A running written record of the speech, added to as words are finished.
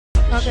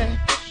Okay.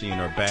 She in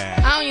her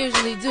bag. I don't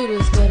usually do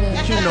this, but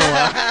You know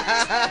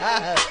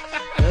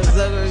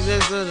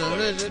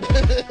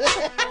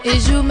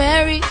is you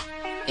married?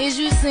 Is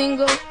you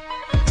single?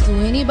 Do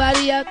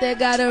anybody out there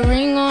got a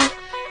ring on?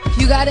 If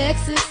you got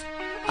exes,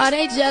 are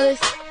they jealous?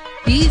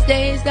 These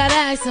days, gotta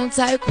ask some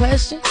type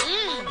questions.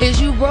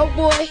 Is you broke,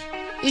 boy?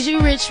 Is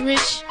you rich?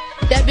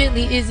 That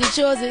Bentley, is it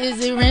yours or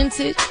is it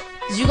rented?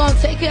 Is you gonna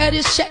take care of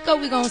this check or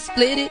we gonna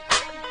split it?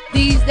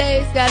 These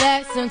days, gotta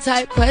ask some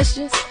type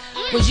questions.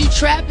 Was you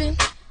trapping?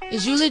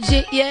 Is you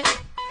legit yet?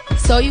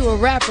 So you a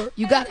rapper,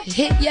 you got a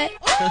hit yet?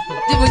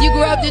 When you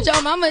grew up, did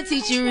your mama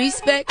teach you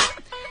respect?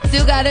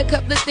 Still got a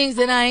couple of things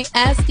that I ain't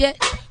asked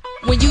yet.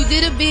 When you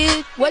did a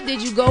bid, what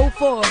did you go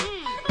for?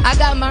 I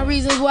got my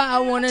reasons why I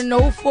wanna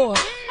know for.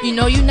 You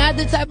know you're not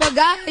the type of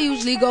guy I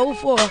usually go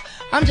for.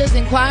 I'm just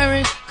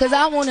inquiring, cause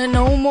I wanna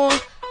know more.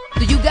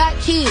 Do you got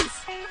kids?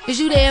 Is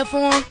you there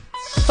for them?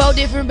 4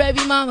 different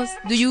baby mamas,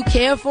 do you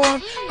care for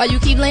them? Or you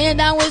keep laying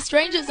down with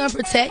strangers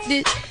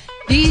unprotected?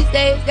 These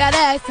days, gotta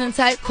ask some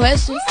type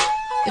questions.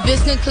 If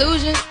it's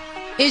conclusions,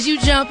 is you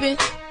jumping?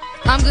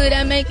 I'm good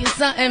at making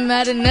something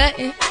out of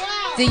nothing.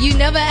 Then you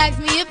never asked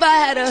me if I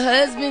had a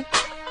husband.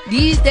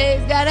 These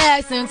days, gotta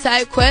ask some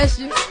type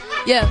questions.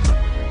 Yeah,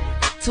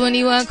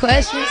 21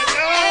 questions.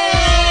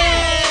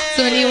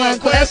 21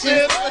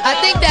 questions. I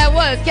think that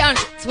was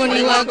counted.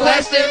 21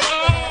 questions.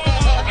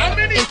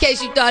 In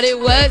case you thought it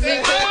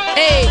wasn't.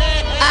 Hey,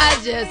 I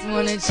just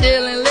wanna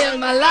chill and live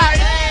my life.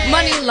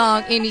 Money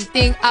long,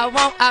 anything I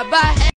want, I buy.